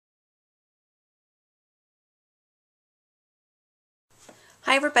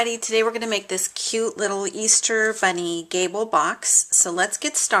Hi everybody, today we're going to make this cute little Easter bunny Gable box. So let's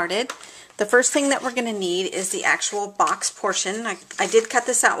get started. The first thing that we're going to need is the actual box portion. I did cut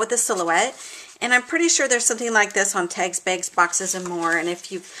this out with a silhouette, and I'm pretty sure there's something like this on tags, bags, boxes, and more. And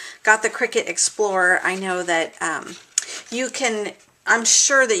if you've got the Cricut Explorer, I know that I'm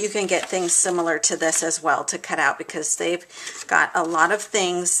sure that you can get things similar to this as well to cut out, because they've got a lot of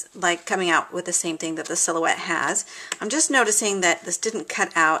things like coming out with the same thing that the silhouette has. I'm just noticing that this didn't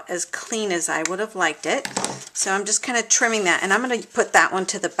cut out as clean as I would have liked it. So I'm just kind of trimming that, and I'm going to put that one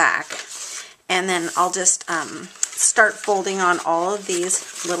to the back. And then I'll just start folding on all of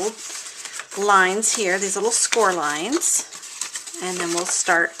these little lines here, these little score lines. And then we'll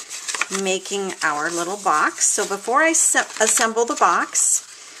start making our little box. So before I assemble the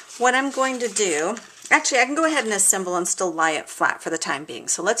box, what I'm going to do, actually I can go ahead and assemble and still lie it flat for the time being.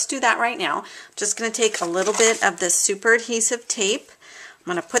 So let's do that right now. I'm just going to take a little bit of this super adhesive tape.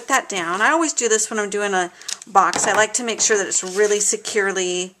 I'm going to put that down. I always do this when I'm doing a box. I like to make sure that it's really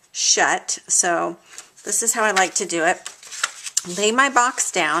securely shut. So this is how I like to do it. Lay my box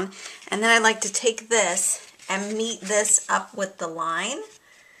down, and then I like to take this and meet this up with the line.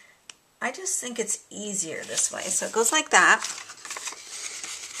 I just think it's easier this way. So it goes like that.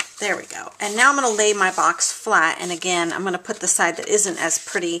 There we go. And now I'm going to lay my box flat, and again I'm going to put the side that isn't as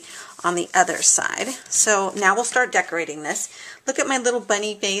pretty on the other side. So now we'll start decorating this. Look at my little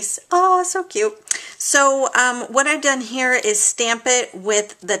bunny face. Oh, so cute. So what I've done here is stamp it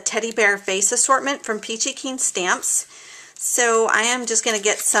with the teddy bear face assortment from Peachy Keen Stamps. So I am just going to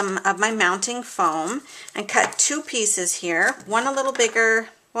get some of my mounting foam and cut two pieces here. One a little bigger.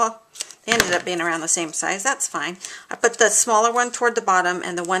 Well, they ended up being around the same size. That's fine. I put the smaller one toward the bottom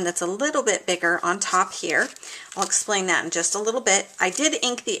and the one that's a little bit bigger on top here. I'll explain that in just a little bit. I did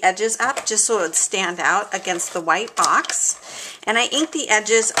ink the edges up just so it would stand out against the white box. And I inked the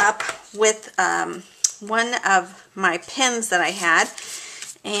edges up with one of my pens that I had.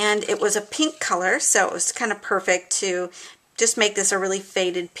 And it was a pink color, so it was kind of perfect to just make this a really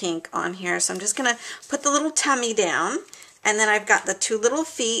faded pink on here. So I'm just going to put the little tummy down. And then I've got the two little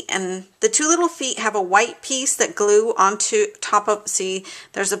feet, and the two little feet have a white piece that glue onto top of, see,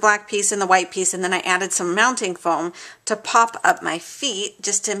 there's a black piece and the white piece, and then I added some mounting foam to pop up my feet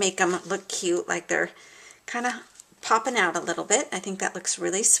just to make them look cute, like they're kind of popping out a little bit. I think that looks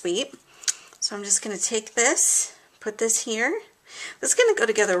really sweet. So I'm just going to take this, put this here. This is going to go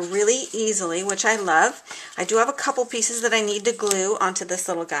together really easily, which I love. I do have a couple pieces that I need to glue onto this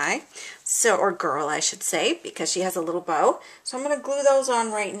little guy, so, or girl I should say, because she has a little bow. So I'm going to glue those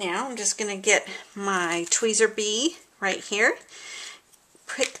on right now. I'm just going to get my tweezer bee right here,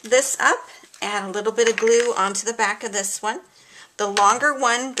 pick this up, add a little bit of glue onto the back of this one. The longer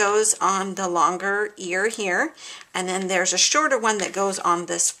one goes on the longer ear here, and then there's a shorter one that goes on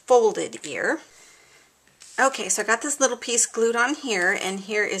this folded ear. Okay, so I got this little piece glued on here, and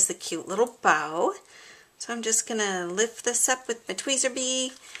here is the cute little bow. So I'm just going to lift this up with my tweezer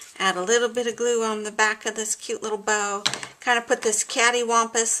bee, add a little bit of glue on the back of this cute little bow, kind of put this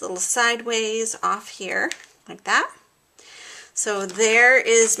cattywampus little sideways off here, like that. So there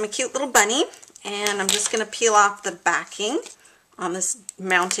is my cute little bunny, and I'm just going to peel off the backing on this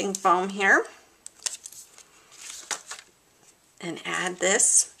mounting foam here, and add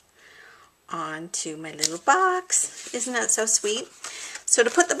this onto my little box. Isn't that so sweet? So to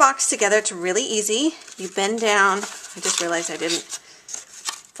put the box together, it's really easy. You bend down. I just realized I didn't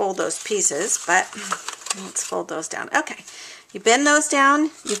fold those pieces, but let's fold those down. Okay, you bend those down,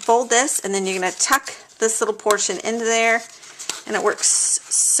 you fold this, and then you're going to tuck this little portion into there, and it works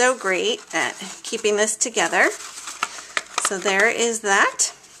so great at keeping this together. So there is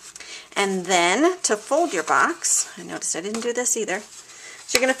that. And then to fold your box, I noticed I didn't do this either.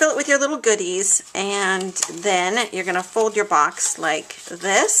 So you're going to fill it with your little goodies, and then you're going to fold your box like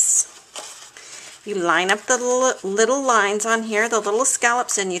this. You line up the little lines on here, the little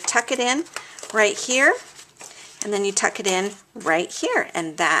scallops, and you tuck it in right here, and then you tuck it in right here,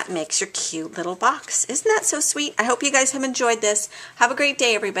 and that makes your cute little box. Isn't that so sweet? I hope you guys have enjoyed this. Have a great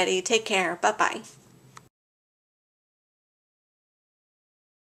day, everybody. Take care. Bye-bye.